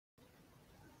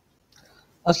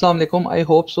Assalamu alaikum. I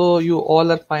hope so. You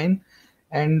all are fine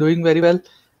and doing very well.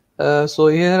 So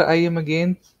here I am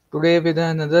again today with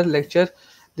another lecture.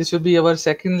 This will be our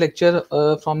second lecture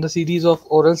from the series of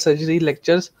oral surgery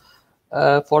lectures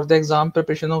for the exam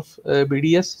preparation of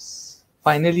BDS.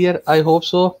 Final year. I hope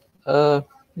so.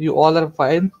 You all are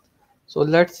fine. So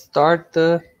let's start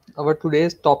our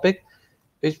today's topic,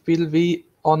 which will be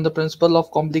on the principle of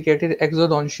complicated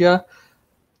exodontia.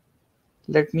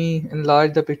 Let me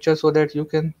enlarge the picture so that you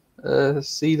can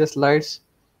see the slides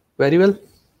very well.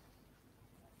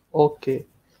 Okay.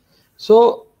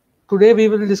 So today we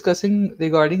will be discussing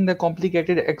regarding the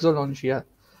complicated exodontia.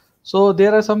 So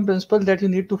there are some principles that you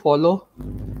need to follow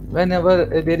whenever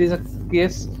there is a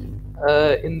case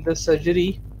in the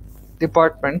surgery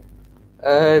department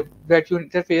that you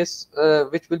interface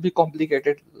which will be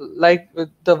complicated, like with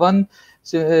the one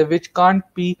which can't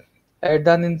be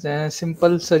done in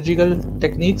simple surgical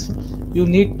techniques. You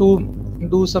need to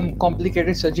do some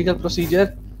complicated surgical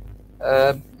procedure,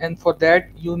 and for that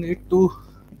you need to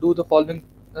do the following.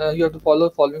 You have to follow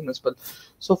the following principle.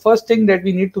 So first thing that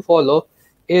we need to follow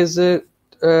is uh,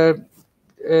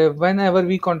 whenever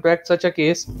we contract such a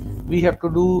case, we have to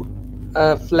do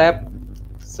flap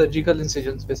surgical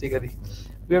incisions. Basically,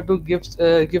 we have to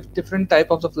give different type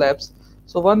of the flaps.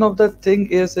 So one of the thing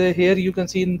is here you can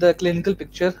see in the clinical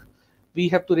picture, we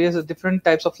have to raise different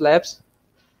types of flaps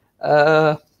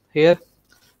here.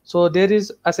 So there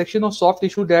is a section of soft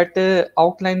tissue that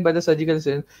outlined by the surgical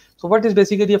incision. So what is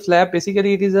basically a flap?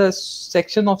 Basically, it is a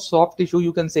section of soft tissue,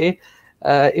 you can say.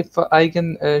 If I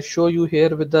can show you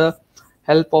here with the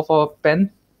help of a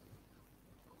pen.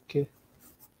 Okay,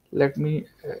 let me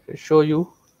show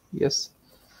you. Yes,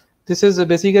 this is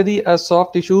basically a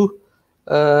soft tissue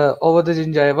over the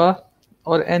gingiva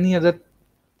or any other.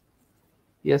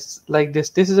 Yes, like this.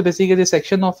 This is basically a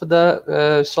section of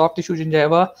the soft tissue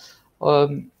gingiva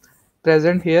um,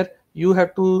 present here. You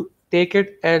have to take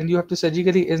it and you have to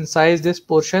surgically incise this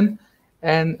portion,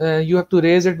 and you have to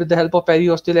raise it with the help of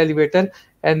periosteal elevator.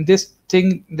 And this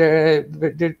thing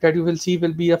that you will see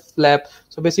will be a flap.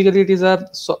 So basically, it is a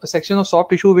section of soft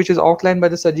tissue which is outlined by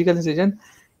the surgical incision.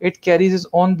 It carries its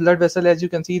own blood vessel, as you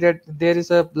can see that there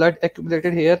is a blood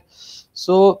accumulated here.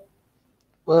 So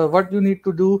what you need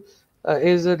to do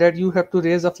is that you have to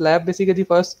raise a flap. Basically,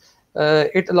 first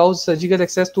it allows surgical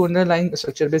access to underlying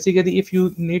structure. Basically, if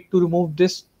you need to remove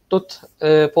this tooth,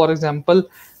 for example,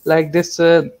 like this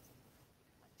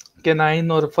canine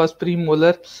or first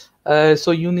premolar, so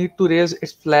you need to raise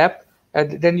its flap,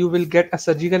 and then you will get a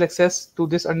surgical access to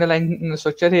this underlying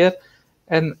structure here.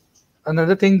 And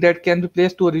another thing that can be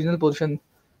placed to original position.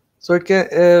 So it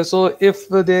can so if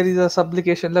there is a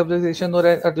subluxation or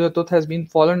a tooth has been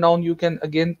fallen down, you can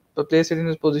again place it in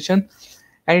its position,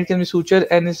 and it can be sutured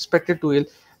and is expected to heal.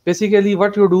 Basically,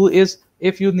 what you do is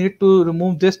if you need to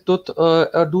remove this tooth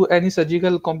or do any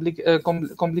surgical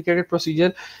complicated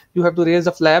procedure, you have to raise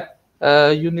the flap.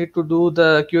 You need to do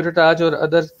the curettage or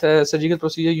other surgical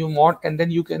procedure you want, and then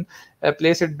you can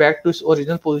place it back to its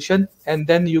original position, and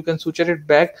then you can suture it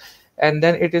back, and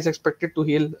then it is expected to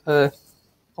heal.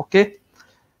 Okay,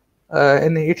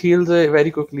 and it heals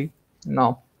very quickly.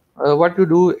 Now what you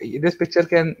do, this picture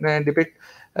can depict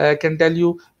can tell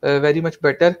you very much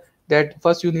better that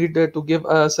first you need to give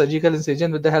a surgical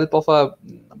incision with the help of a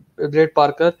blade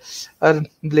parker or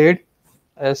blade,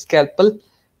 scalpel.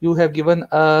 You have given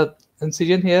a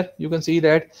incision here, you can see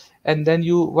that. And then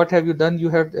you, what have you done, you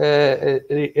have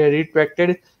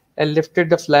retracted and lifted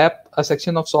the flap, a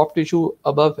section of soft tissue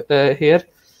above here.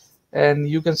 And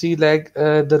you can see like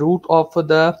the root of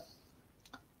the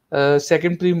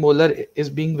second premolar is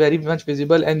being very much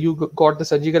visible, and you got the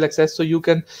surgical access, so you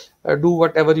can do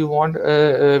whatever you want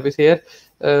with here.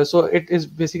 So it is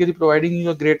basically providing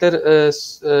you a greater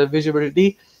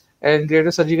visibility and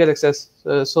greater surgical access.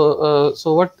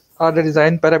 So what are the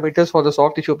design parameters for the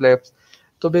soft tissue flaps?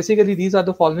 So basically these are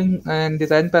the following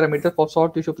design parameters for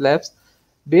soft tissue flaps.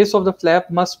 Base of the flap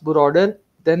must broader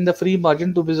than the free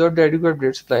margin to preserve the adequate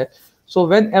blood supply. So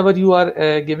whenever you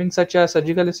are giving such a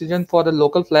surgical incision for the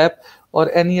local flap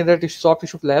or any other soft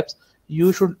tissue flaps,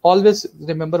 you should always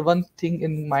remember one thing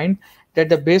in mind, that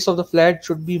the base of the flap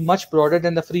should be much broader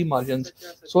than the free margins,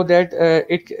 so that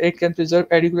it can preserve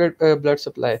adequate blood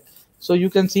supply. So you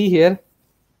can see here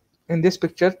in this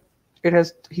picture, it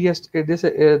has he has this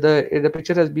the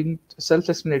picture has been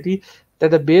self-explanatory,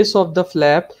 that the base of the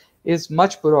flap is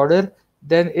much broader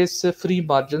than its free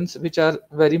margins, which are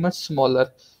very much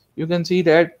smaller. You can see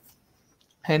that,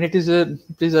 and it is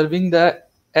preserving the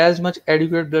as much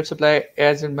adequate blood supply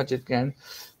as much it can.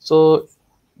 So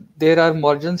there are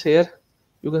margins here.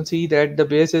 You can see that the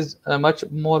base is much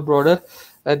more broader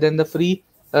than the free,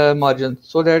 margin,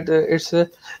 so that its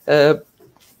uh,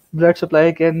 blood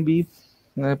supply can be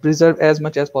preserved as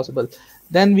much as possible.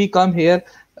 Then we come here.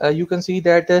 You can see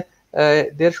that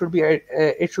there should be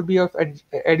it should be of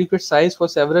adequate size for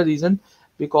several reasons,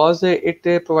 because it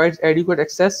provides adequate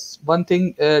access. One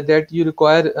thing that you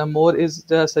require more is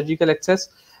the surgical access,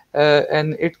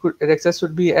 and access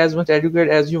should be as much adequate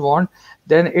as you want.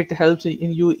 Then it helps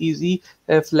in you easy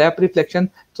flap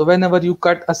reflection. So whenever you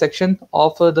cut a section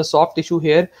of the soft tissue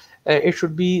here, it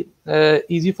should be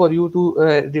easy for you to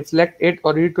reflect it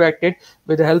or retract it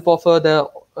with the help of the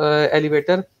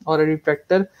elevator or a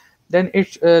retractor. Then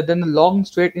the long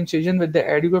straight incision with the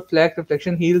adequate flap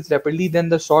reflection heals rapidly than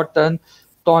the short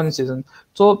torn incision.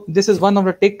 So this is one of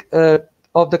the tick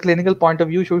of the clinical point of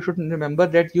view. You should remember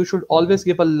that you should always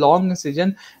give a long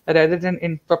incision rather than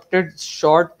interrupted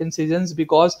short incisions,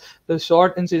 because the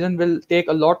short incision will take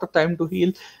a lot of time to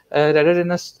heal rather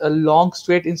than a long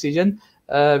straight incision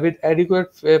with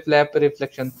adequate flap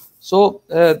reflection. So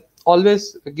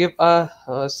always give a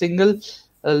single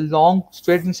long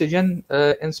straight incision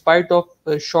in spite of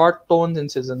short toned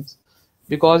incisions,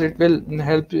 because it will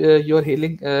help your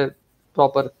healing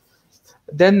proper.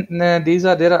 Then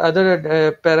there are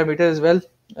other parameters as well.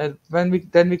 When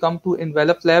we come to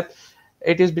envelope flap,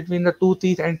 it is between the two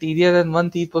teeth anterior and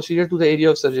one teeth posterior to the area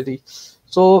of surgery.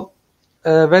 So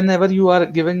whenever you are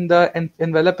giving the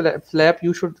envelope flap,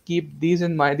 you should keep these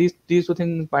in mind. These two things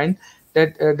in mind,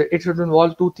 that it should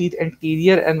involve two teeth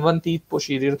anterior and one teeth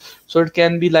posterior. So it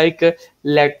can be like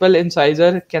lateral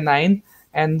incisor, canine,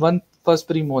 and one first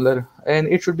premolar, and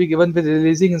it should be given with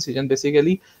releasing incision.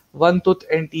 Basically, one tooth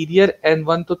anterior and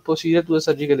one tooth posterior to the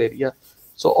surgical area.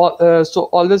 So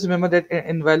always remember that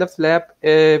envelope flap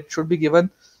should be given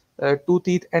two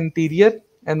teeth anterior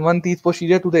and one teeth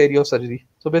posterior to the area of surgery.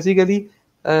 So basically,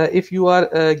 if you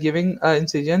are giving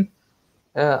incision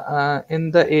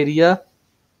in the area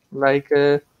like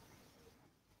uh,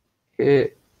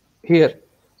 here,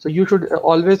 so you should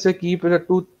always keep the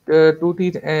two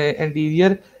teeth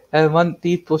anterior and one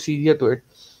teeth posterior to it,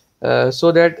 so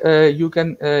that you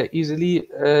can easily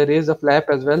raise the flap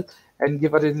as well and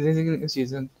give a releasing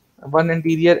incision, one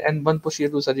anterior and one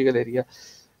posterior to surgical area.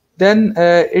 Then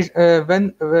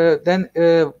when then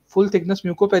full thickness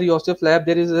mucoperiosteal flap,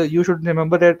 there is you should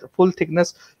remember that full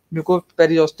thickness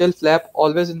mucoperiosteal flap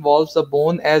always involves the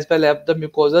bone as well as the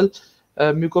mucosal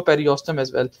mucoperiosteum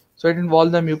as well. So it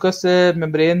involves the mucous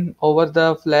membrane over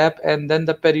the flap and then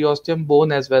the periosteum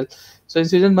bone as well. So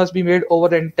incision must be made over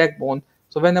the intact bone.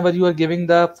 So whenever you are giving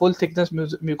the full thickness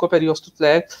mucoperiosteal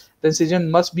flap, the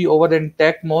incision must be over the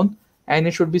intact bone, and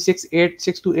it should be 6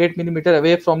 to 8 millimeter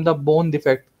away from the bone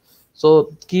defect.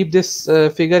 So keep this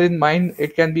figure in mind.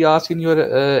 It can be asked in your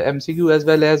MCQ as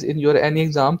well as in your any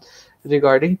exam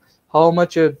regarding how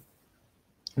much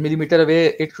millimeter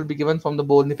away it should be given from the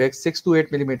bone defect, 6 to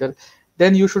 8 millimeter.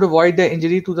 Then you should avoid the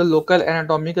injury to the local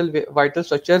anatomical vital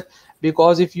structure,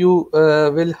 because if you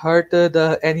will hurt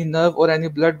the any nerve or any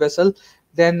blood vessel,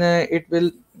 then it will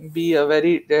be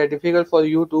very difficult for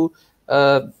you to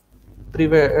uh,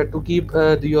 to keep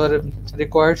your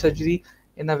required surgery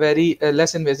in a very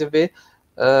less invasive way.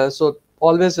 So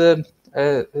always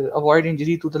avoid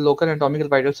injury to the local anatomical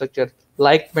vital structure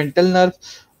like mental nerve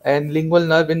and lingual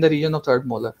nerve in the region of third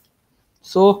molar.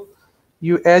 So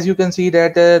as you can see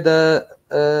that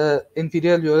the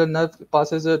inferior alveolar nerve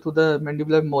passes to the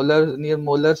mandibular molar near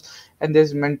molars, and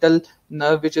there's mental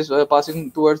nerve which is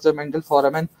passing towards the mental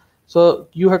foramen. So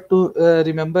you have to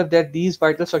remember that these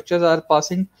vital structures are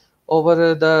passing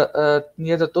over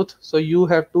near the tooth. So you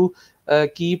have to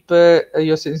keep your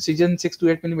incision 6 to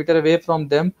 8 millimeter away from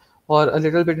them, or a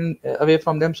little bit away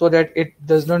from them, so that it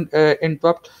does not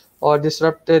interrupt or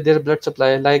disrupt their blood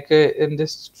supply, like in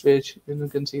this stage you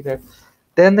can see that.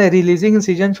 Then the releasing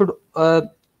incision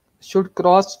should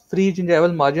cross free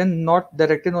gingival margin, not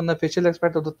directed on the facial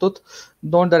aspect of the tooth,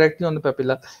 not directly on the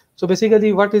papilla. So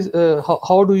basically, what is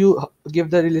how do you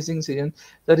give the releasing incision?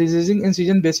 The releasing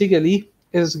incision basically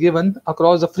is given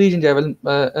across the free gingival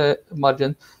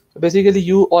margin. So basically,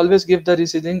 you always give the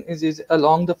releasing incision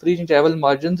along the free gingival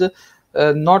margins,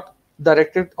 not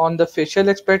directed on the facial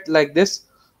aspect like this,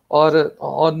 or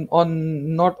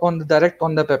on not on the direct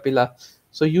on the papilla.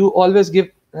 So you always give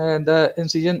the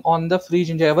incision on the free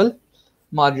gingival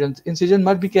margins. Incision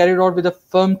must be carried out with a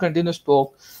firm continuous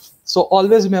stroke. So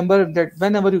always remember that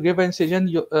whenever you give an incision,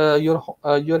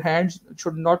 your hands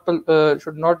should not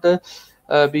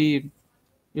be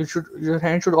your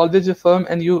hand should always be firm,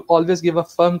 and you always give a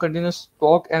firm continuous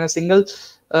stroke and a single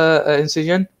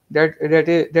incision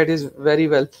that is very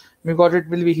well, because it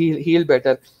will be heal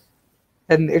better.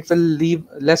 and it will leave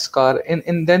less scar.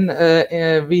 And then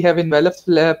we have enveloped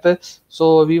flap.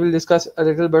 So we will discuss a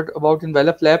little bit about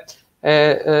enveloped flap.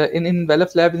 In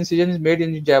enveloped flap, incision is made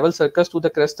in gingival sulcus to the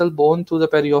crestal bone through the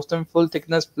periosteum, full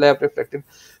thickness flap reflected.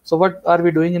 So what are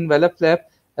we doing in enveloped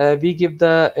flap? We give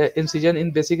the incision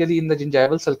in basically in the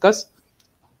gingival sulcus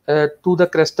to the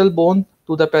crestal bone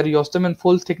to the periosteum and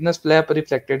full thickness flap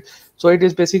reflected. So it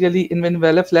is basically in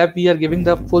envelope flap we are giving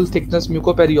the full thickness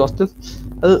mucoperiosteal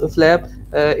flap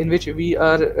in which we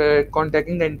are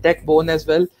contacting the intact bone as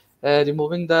well,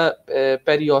 removing the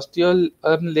periosteal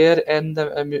layer and the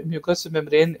mucous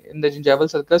membrane in the gingival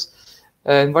sulcus.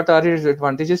 And what are its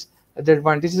advantages? The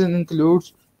advantages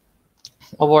includes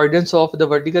avoidance of the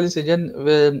vertical incision.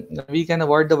 We can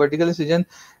avoid the vertical incision.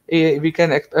 We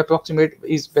can approximate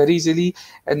is very easily.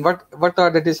 And what are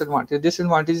the disadvantages?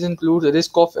 Disadvantages include the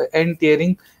risk of end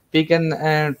tearing. We can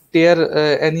tear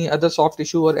any other soft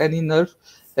tissue or any nerve.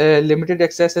 Limited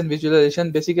access and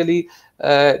visualization. Basically,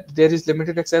 there is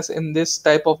limited access in this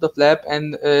type of the flap,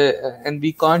 and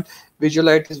we can't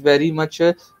visualize it very much.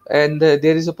 And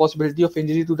there is a possibility of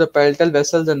injury to the palatal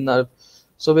vessels and nerve.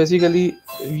 So basically,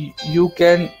 you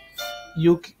can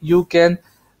you can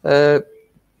uh,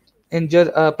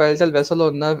 injure a palatal vessel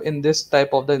or nerve in this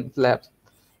type of the flap.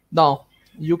 Now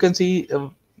you can see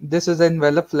this is an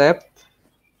envelope flap,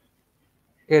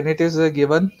 and it is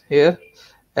given here,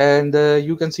 and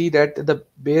you can see that the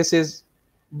base is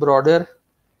broader,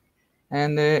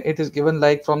 and it is given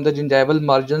like from the gingival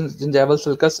margins, gingival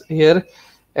sulcus here,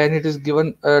 and it is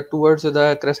given towards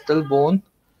the crestal bone,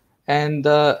 and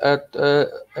the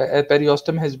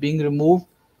periosteum has been removed,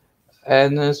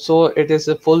 and so it is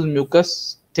a full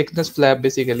mucus thickness flap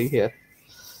basically here.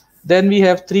 Then we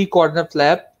have three corner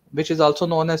flap, which is also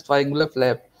known as triangular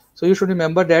flap. So you should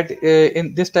remember that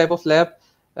in this type of flap,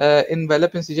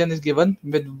 envelope incision is given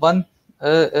with one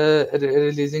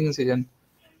releasing incision.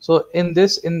 So in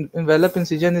this envelope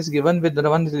incision is given with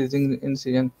one releasing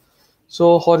incision.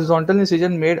 So horizontal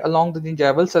incision made along the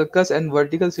gingival sulcus and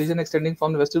vertical incision extending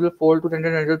from the vestibular fold to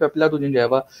tender dental papilla to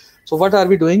gingiva. So what are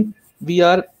we doing? We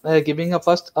are giving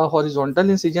first a horizontal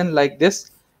incision like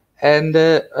this, and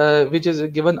which is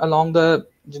given along the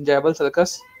gingival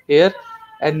sulcus here,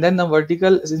 and then the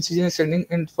vertical incision extending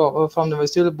from the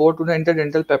vestibular board to the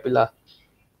interdental papilla.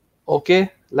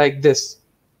 Okay, like this.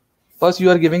 First you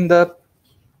are giving the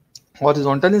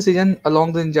horizontal incision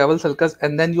along the gingival sulcus,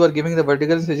 and then you are giving the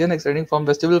vertical incision extending from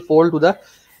vestibular fold to the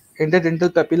interdental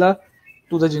papilla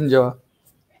to the gingiva.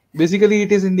 Basically,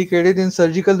 it is indicated in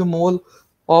surgical removal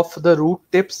of the root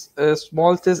tips,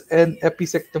 small cysts, and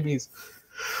episectomies.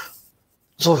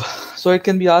 So, so it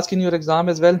can be asked in your exam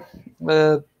as well,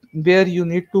 where you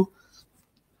need to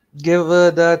give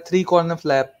the three corner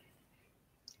flap.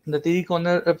 The three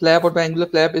corner flap or triangular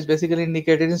flap is basically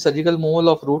indicated in surgical removal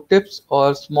of root tips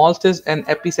or small cysts and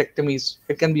episectomies.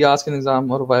 It can be asked in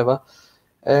exam or viva.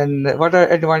 And what are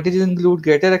advantages include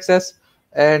greater access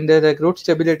and the growth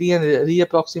stability and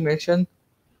reapproximation.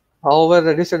 However,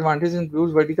 the disadvantage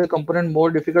includes vertical component more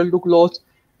difficult to close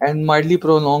and mildly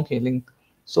prolonged healing.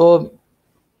 So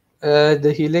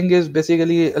the healing is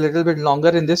basically a little bit longer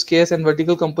in this case, and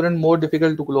vertical component more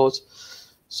difficult to close.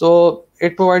 So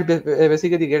it provides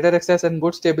basically greater access and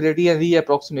good stability and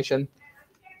reapproximation.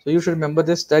 So you should remember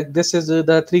this, that this is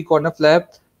the three corner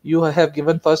flap. You have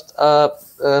given first a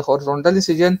horizontal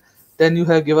incision, then you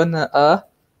have given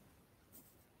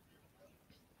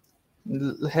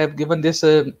this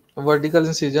vertical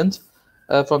incisions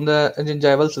from the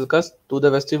gingival sulcus to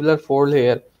the vestibular fold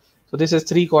here. So this is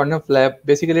three corner flap.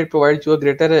 Basically, it provides you a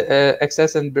greater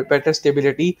access and better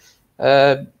stability.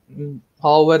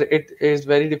 However, it is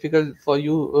very difficult for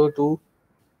you to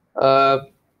uh,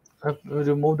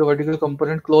 remove the vertical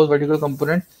component, close vertical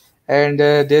component, and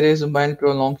there is a mild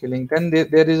prolonged healing. Then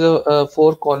there is a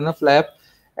four corner flap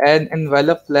and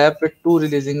envelope flap with two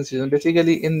releasing incisions.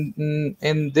 Basically,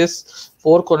 in this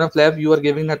four corner flap, you are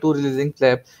giving a two releasing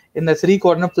flap. In the three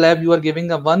corner flap, you are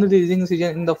giving a one releasing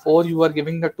incision. In the four, you are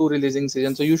giving the two releasing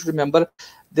incision. So you should remember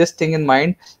this thing in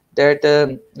mind, that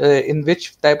in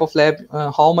which type of flap,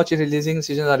 how much releasing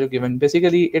incisions are you given.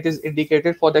 Basically, it is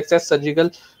indicated for the excess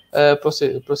surgical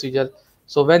procedure.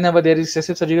 So whenever there is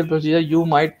excessive surgical procedure, you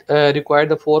might require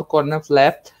the four corner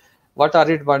flap. What are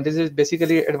advantages?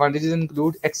 Basically, advantages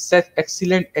include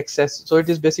excellent access. So it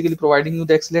is basically providing you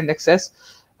the excellent access.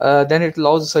 Then it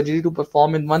allows the surgery to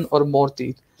perform in one or more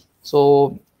teeth.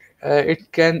 So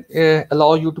it can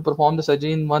allow you to perform the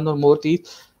surgery in one or more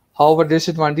teeth. However,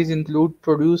 disadvantages include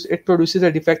it produces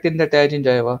a defect in the attached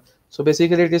gingiva. So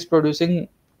basically, it is producing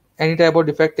any type of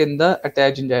defect in the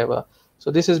attached gingiva. So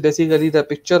this is basically the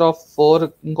picture of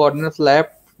four corner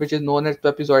flap which is known as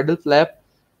trapezoidal flap.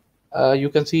 You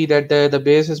can see that the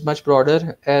base is much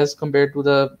broader as compared to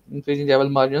the pharyngeal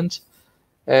margins,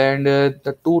 and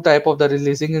the two type of the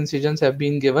releasing incisions have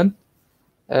been given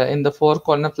in the four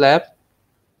corner flap.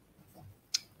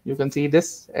 You can see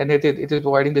this, and it is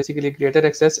providing basically greater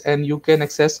access, and you can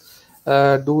access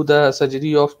do the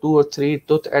surgery of two or three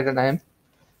tooth at a time.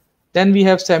 Then we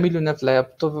have semilunar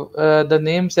flap. So the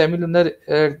name semilunar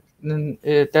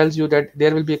tells you that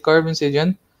there will be a curved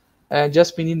incision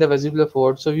just beneath the vestibular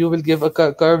fluid. So you will give a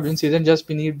curved incision just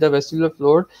beneath the vestibular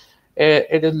fluid.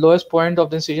 At the lowest point of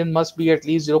the incision must be at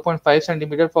least 0.5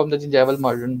 centimeter from the gingival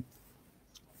margin.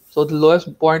 So the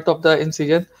lowest point of the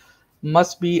incision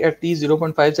must be at least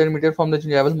 0.5 centimeter from the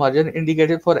gingival margin,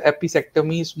 indicated for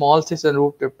episectomy, small cyst and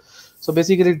root tip. So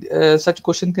basically, such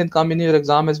question can come in your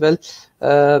exam as well.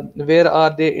 Where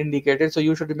are they indicated? So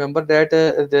you should remember that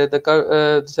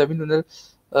the semilunar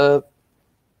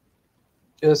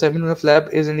semilunar flap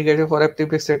is indicated for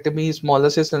episectomy, smaller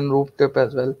cyst and root tip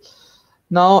as well.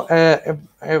 Now,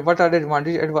 what are the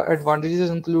advantages?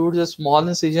 Advantages include a small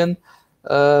incision,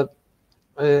 uh,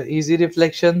 easy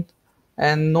reflection,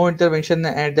 and no intervention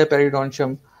at the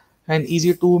periodontium, and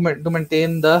easy to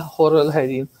maintain the oral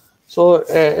hygiene. So,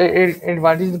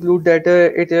 advantages include that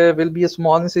it will be a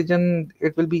small incision,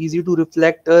 it will be easy to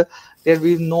reflect, there will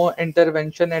be no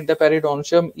intervention at the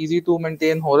periodontium, easy to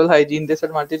maintain oral hygiene.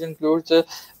 Disadvantage includes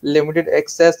limited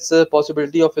access,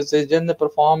 possibility of incision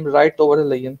performed right over the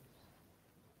lesion.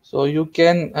 So you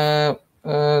can the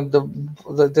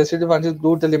disadvantage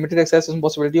include the limited access and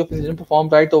possibility of incision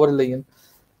performed right over the lesion.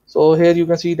 So here you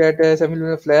can see that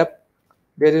semilunar flap,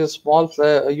 there is a small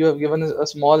you have given a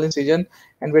small incision,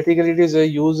 and basically it is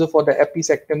used for the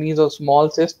episectomies or small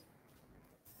cyst.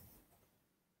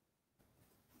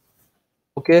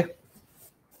 Okay,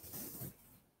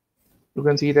 you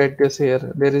can see that this here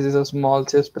there is a small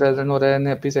cyst present or an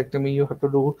episectomy you have to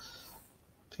do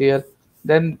here.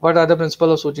 Then what are the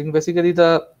principle of suturing? Basically,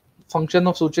 the function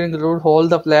of suturing will hold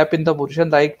the flap in the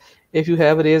position. Like if you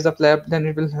have raised the flap, then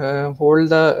it will hold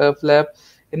the flap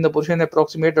in the position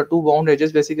approximate the two wound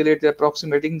edges. Basically, it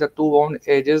approximating the two wound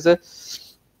edges. It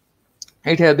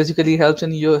basically helps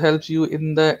you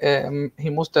in the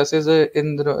hemostasis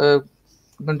in the,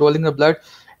 controlling the blood.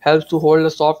 Helps to hold the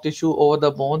soft tissue over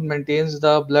the bone. Maintains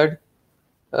the blood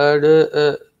and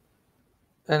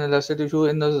elastic tissue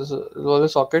in the lower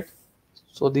socket.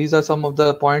 So these are some of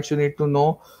the points you need to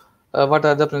know. What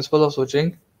are the principles of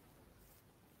suturing?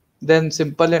 Then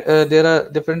simple. There are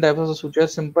different types of suture.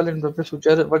 Simple and imperfect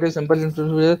suture. What is simple and imperfect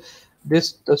suture?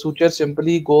 This the suture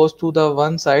simply goes to the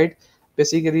one side.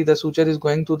 Basically, the suture is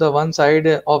going to the one side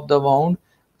of the wound,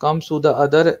 comes to the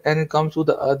other, and it comes to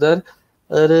the other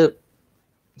uh,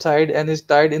 side and is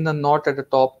tied in the knot at the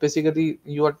top. Basically,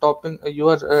 you are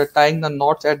tying the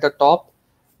knots at the top,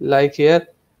 like here,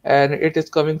 and it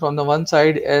is coming from the one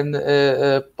side and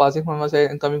passing from one side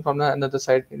and coming from the another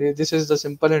side. This is the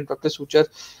simple and practice suture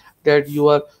that you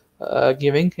are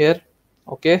giving here.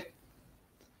 Okay,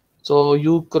 so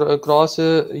you cross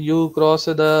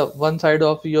the one side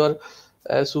of your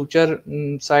suture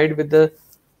side with the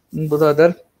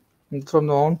other from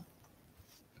the on.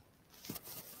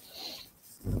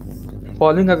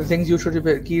 Following are the things you should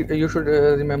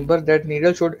remember that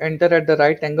needle should enter at the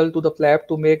right angle to the flap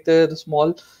to make the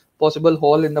small possible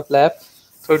hole in the flap.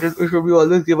 So it should be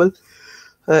always given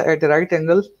at the right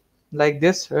angle like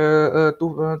this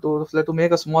to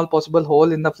make a small possible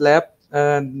hole in the flap.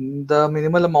 The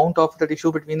minimal amount of the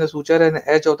tissue between the suture and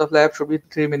edge of the flap should be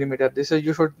 3 millimeter. This is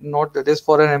you should note this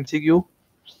for an MCQ,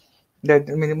 that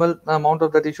the minimal amount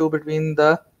of the tissue between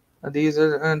the these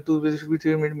two should be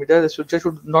 3 millimeter. The suture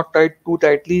should not tight too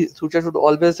tightly. Suture should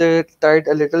always tight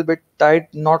a little bit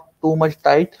tight, not too much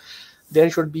tight. There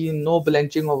should be no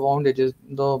blanching of wound edges.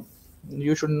 Though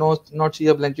you should not see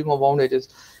a blanching of wound edges.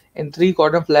 In three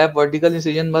corner flap, vertical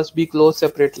incision must be closed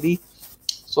separately.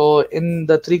 So in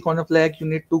the three corner flap, you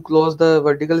need to close the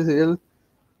vertical incision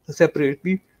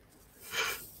separately.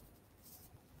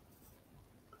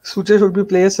 Suture should be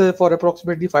placed for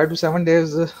approximately 5 to 7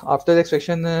 days after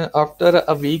extraction. After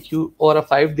a week, you or a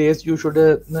 5 days, you should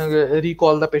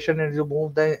recall the patient and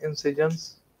remove the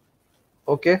incisions.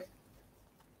 Okay.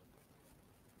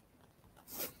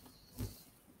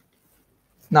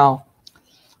 Now,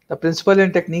 the principle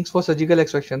and techniques for surgical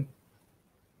extraction.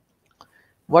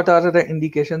 What are the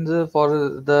indications for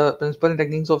the principle and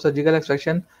techniques of surgical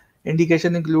extraction?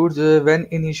 Indication includes when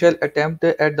initial attempt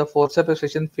at the forceps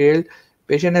extraction failed,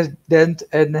 patient has dent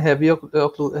and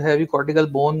heavy cortical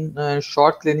bone,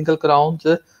 short clinical crowns,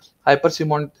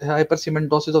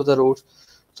 hypercementosis of the roots.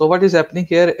 So what is happening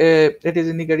here? It is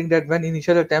indicating that when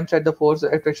initial attempts at the force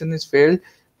extraction is failed,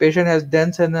 patient has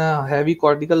dense and heavy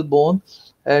cortical bone,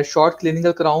 short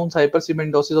clinical crowns,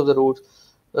 hypercementosis of the roots.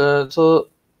 So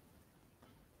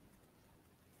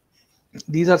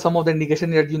these are some of the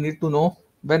indications that you need to know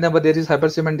whenever there is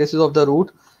hypercementosis of the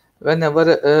root,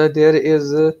 whenever there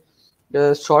is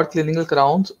short clinical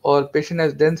crowns, or patient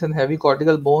has dense and heavy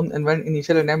cortical bone, and when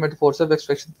initial attempt at forceps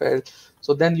extraction failed.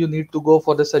 So then you need to go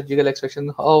for the surgical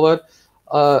extraction. However,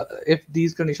 if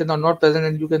these conditions are not present,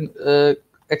 and you can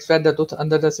extract the tooth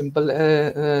under the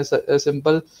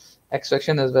simple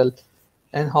extraction as well.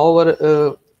 And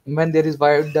however, when there is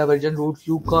wide divergent roots,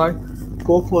 you can't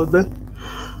go for the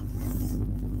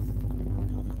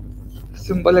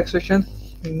simple expression.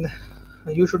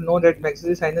 You should know that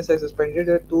maxillary sinus is suspended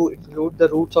to include the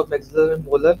roots of maxillary and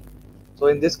molar. So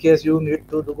in this case, you need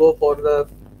to go for the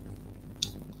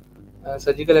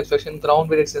surgical extraction crown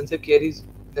with extensive caries.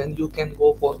 Then you can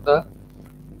go for the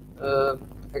uh,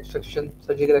 extraction,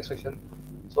 surgical extraction.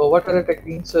 So what are the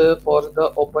techniques for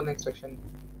the open extraction?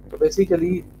 So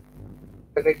basically,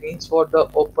 the techniques for the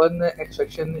open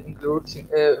extraction includes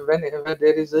whenever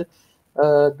there is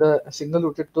the single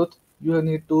rooted tooth, you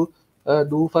need to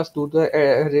do first to the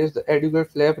raise the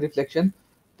adequate flap reflection,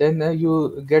 then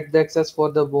you get the access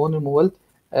for the bone removal,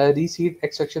 reseed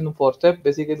extraction forceps.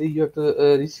 Basically, you have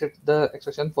to reset the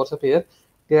extraction forceps here.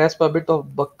 Grasp a bit of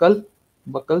buccal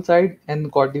side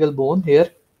and cortical bone here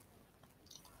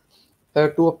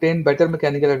to obtain better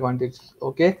mechanical advantage.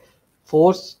 Okay,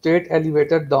 force straight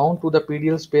elevator down to the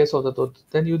pedial space of the tooth.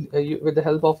 Then with the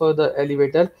help of the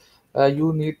elevator,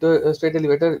 you need to straight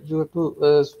elevator. You have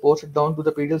to force it down to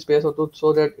the pedial space of tooth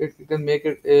so that it can make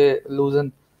it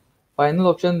loosen. Final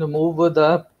option: remove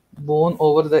the bone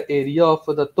over the area of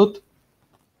the tooth.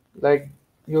 Like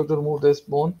you have to remove this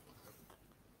bone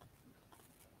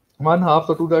one half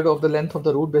to two-thirds of the length of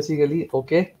the root, basically.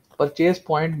 Okay, purchase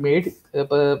point made,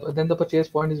 then the purchase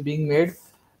point is being made,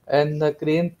 and the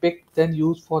crane pick then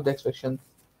used for the extraction.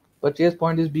 Purchase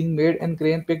point is being made and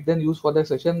crane pick then used for the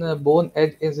extraction. Bone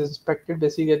edge is inspected,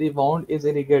 basically wound is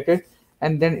irrigated,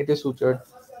 and then it is sutured.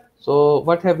 So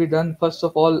what have we done? First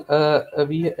of all,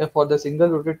 we for the single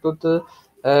rooted tooth,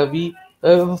 we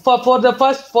for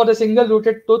the single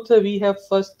rooted tooth, we have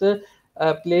first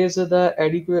placed the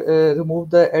adequate,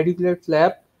 remove the adequate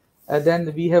flap.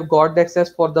 Then we have got the access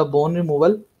for the bone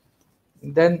removal.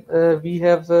 Then we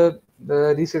have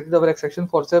resetted our extraction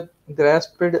forceps,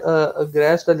 grasped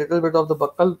a little bit of the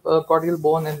buccal cortical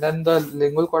bone and then the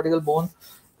lingual cortical bone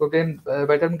to obtain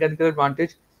better mechanical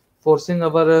advantage, forcing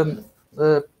our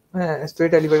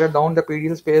straight elevator down the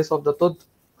pedial space of the tooth.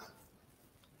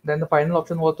 Then the final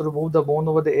option was to remove the bone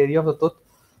over the area of the tooth,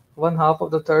 one half of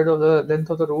the third of the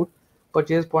length of the root.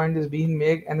 Purchase point is being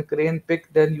made and crane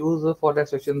pick then used for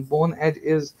dissection. Bone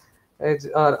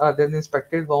are then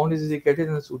inspected, wound is irrigated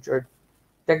and sutured.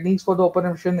 Techniques for the open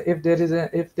option: if there is a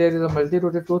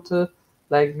multi-rooted tooth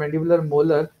like mandibular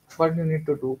molar, what you need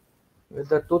to do? With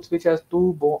the tooth which has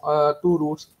two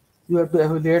roots, you have to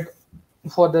evaluate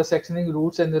for the sectioning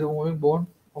roots and the removing bone.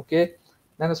 Okay,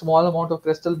 then a small amount of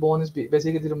crestal bone is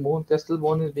basically removed. Crestal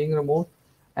bone is being removed,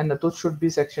 and the tooth should be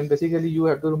sectioned. Basically, you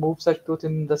have to remove such tooth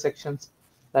in the sections.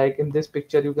 Like in this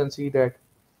picture, you can see that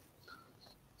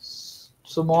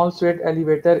small straight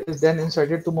elevator is then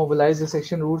inserted to mobilize the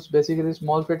section roots. Basically,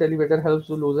 small straight elevator helps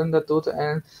to loosen the tooth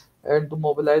and to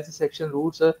mobilize the section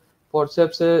roots.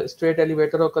 Forceps straight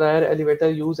elevator or crier elevator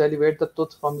use elevate the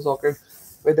tooth from the socket.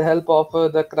 With the help of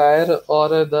the crier or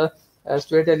the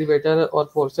straight elevator or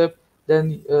forceps,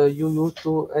 then you use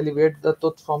to elevate the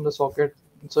tooth from the socket.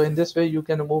 So in this way, you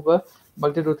can remove a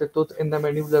multi-rooted tooth in the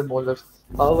mandibular molars.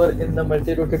 However, in the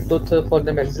multi-rooted tooth for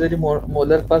the maxillary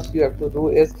molar, first you have to do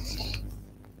is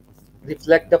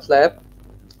reflect the flap.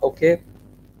 Okay,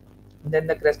 then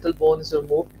the crestal bone is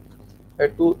removed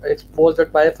to expose the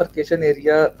bifurcation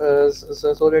area,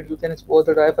 so that you can expose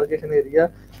the bifurcation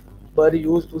area. Burr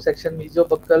used to section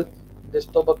mesobuccal,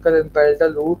 distobuccal and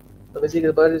palatal root. The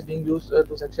basically burr is being used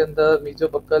to section the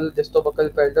mesobuccal,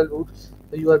 distobuccal, palatal root.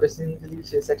 So you are basically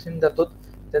sectioning the tooth.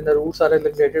 Then the roots are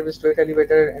elongated with straight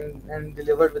elevator and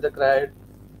delivered with a cried.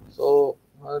 So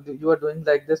you are doing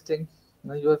like this thing.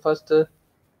 You are first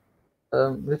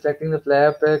reflecting the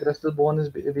flap. Crystal bone is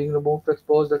being removed to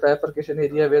expose the bifurcation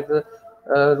area where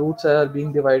the roots are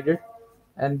being divided,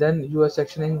 and then you are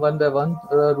sectioning one by one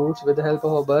roots with the help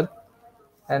of a burr,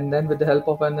 and then with the help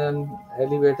of an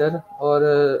elevator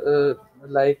or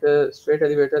like a straight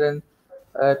elevator and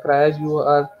crash, you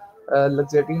are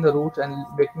luxating the roots and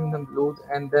making them loose,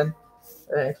 and then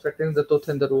extracting the tooth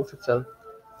and the root itself.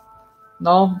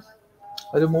 Now,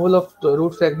 removal of the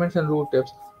root fragments and root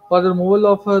tips. For the removal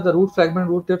of the root fragment,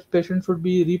 root tips, patient should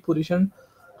be repositioned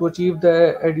to achieve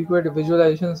the adequate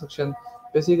visualization suction.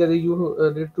 Basically, you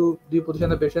need to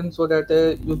reposition the patient so that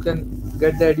you can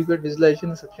get the adequate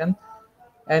visualization suction.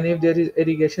 And if there is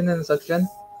irrigation and suction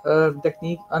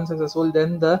technique unsuccessful,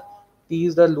 then the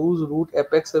tease the loose root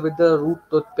apex with the root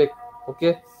toothpick.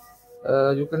 Okay,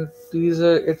 you can tease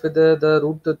it with the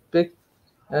root toothpick.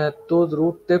 Those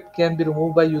root tip can be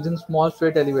removed by using small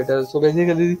straight elevators. So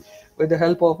basically, with the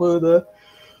help of the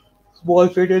small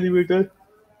straight elevator,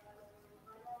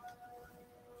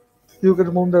 you can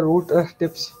remove the root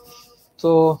tips.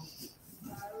 So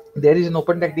there is an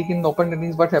open technique. In open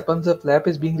techniques, what happens? The flap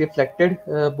is being reflected,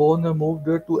 bone moved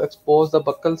to expose the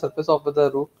buccal surface of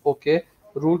the root. Okay,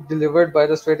 root delivered by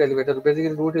the straight elevator.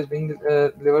 Basically, root is being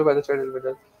delivered by the straight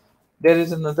elevator. There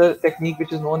is another technique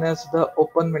which is known as the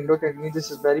open window technique. This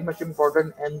is very much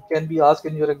important and can be asked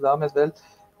in your exam as well.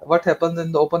 What happens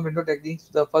in the open window techniques?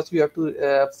 The first you have to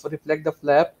reflect the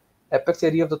flap. Apex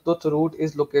area of the tooth root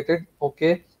is located.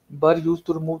 Okay, burr used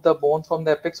to remove the bone from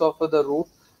the apex of the root,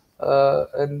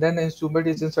 and then instrument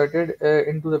is inserted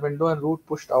into the window and root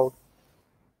pushed out.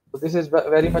 So this is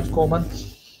very much common.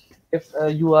 If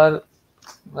you are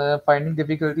finding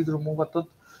difficulty to remove a tooth,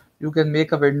 you can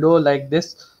make a window like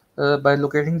this by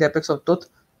locating the apex of tooth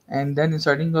and then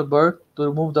inserting your burr to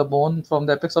remove the bone from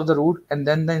the apex of the root, and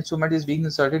then the instrument is being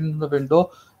inserted into the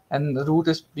window and the root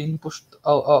is being pushed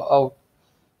out.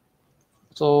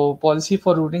 So policy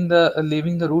for rooting the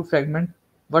leaving the root fragment.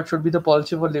 What should be the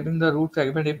policy for leaving the root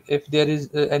fragment if there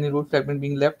is any root fragment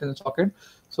being left in the socket?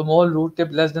 So more root tip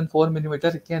less than 4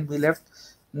 millimeter can be left.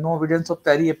 No evidence of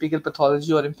periapical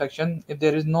pathology or infection. If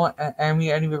there is no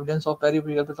any evidence of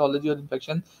periapical pathology or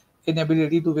infection,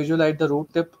 inability to visualize the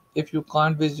root tip. If you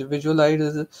can't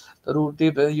visualize the root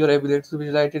tip, your ability to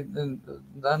visualize it,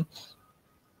 then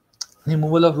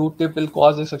removal of root tip will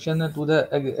cause destruction to the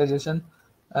adjacent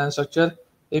structure.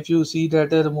 If you see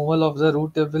that the removal of the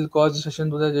root tip will cause destruction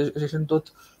to the adjacent tooth,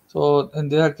 so in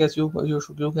that case you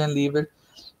can leave it.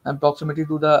 And proximity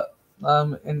to the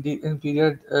in the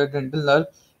inferior dental nerve,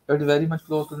 it is very much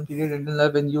close to the inferior dental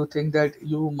nerve, and you think that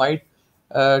you might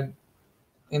uh,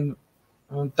 in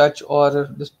touch or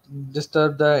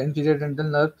disturb the inferior dental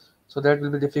nerve, so that will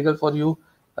be difficult for you.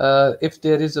 If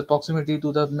there is a proximity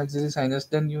to the maxillary sinus,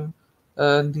 then you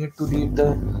need to leave the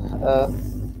uh,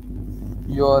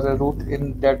 your root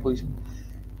in that position.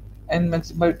 And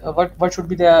what should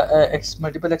be the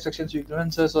multiple extraction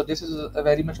sequence? So this is a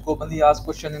very much commonly asked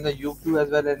question in the UQ as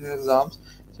well as in exams.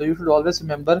 So you should always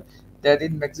remember that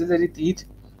in maxillary teeth,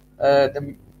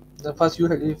 the first you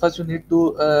need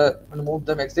to remove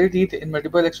the maxillary teeth in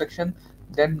multiple extraction,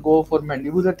 then go for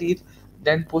mandibular teeth,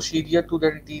 then posterior to the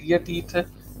anterior teeth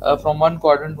from one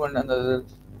quadrant to another.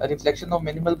 A reflection of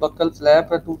minimal buccal flap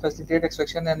to facilitate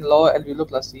extraction and allow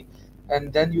alveoloplasty.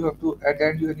 And then you have to at the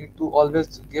end you need to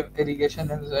always give irrigation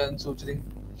and suturing.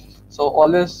 So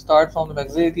always start from the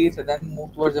maxillary teeth and then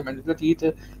move towards the mandibular teeth.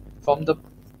 From the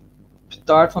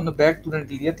Start from the back to the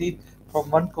anterior teeth, from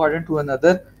one quadrant to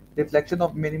another. Reflection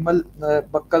of minimal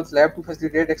buccal flap to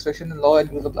facilitate extraction and low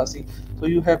alveoloplasty. So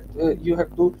you have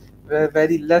to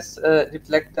very less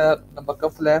reflect the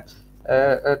buccal flap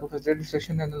to facilitate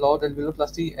extraction and allow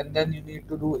alveoloplasty, and then you need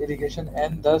to do irrigation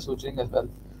and the suturing as well.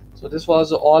 So this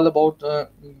was all about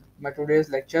my today's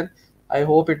lecture. I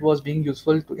hope it was being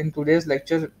useful in today's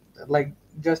lecture. Like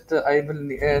just I will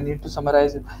need to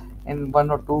summarize it in one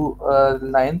or two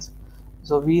lines.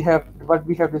 So what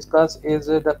we have discussed is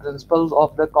the principles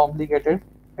of the complicated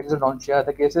exodontia,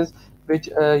 the cases which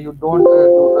you don't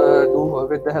do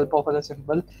with the help of other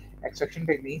simple extraction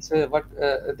techniques.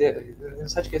 In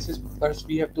such cases, first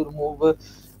we have to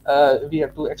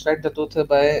extract the tooth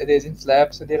by raising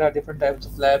flaps. There are different types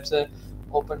of flaps: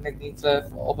 open technique flap,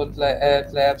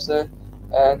 flaps,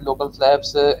 and local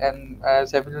flaps, and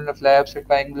semilunar flaps,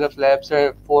 triangular flaps,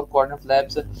 four corner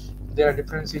flaps. There are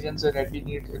different incisions that we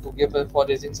need to give for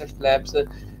raising such flaps,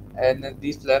 and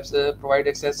these flaps provide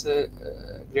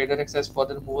greater access for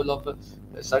the removal of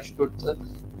such tooth.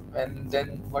 And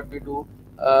then what we do,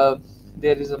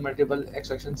 there is a multiple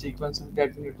extraction sequence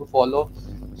that we need to follow.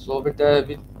 So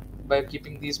by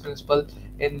keeping these principles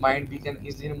in mind, we can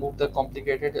easily remove the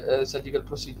complicated surgical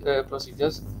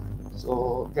procedures.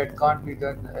 So that can't be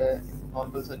done in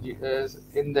normal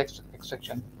in the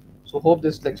extraction. So hope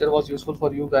this lecture was useful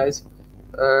for you guys.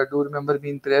 Do remember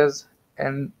me in prayers.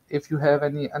 And if you have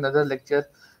any another lecture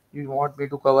you want me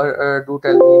to cover, do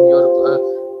tell me in your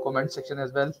comment section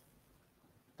as well.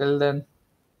 Till then,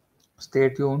 stay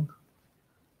tuned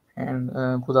and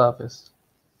Khuda Hafiz.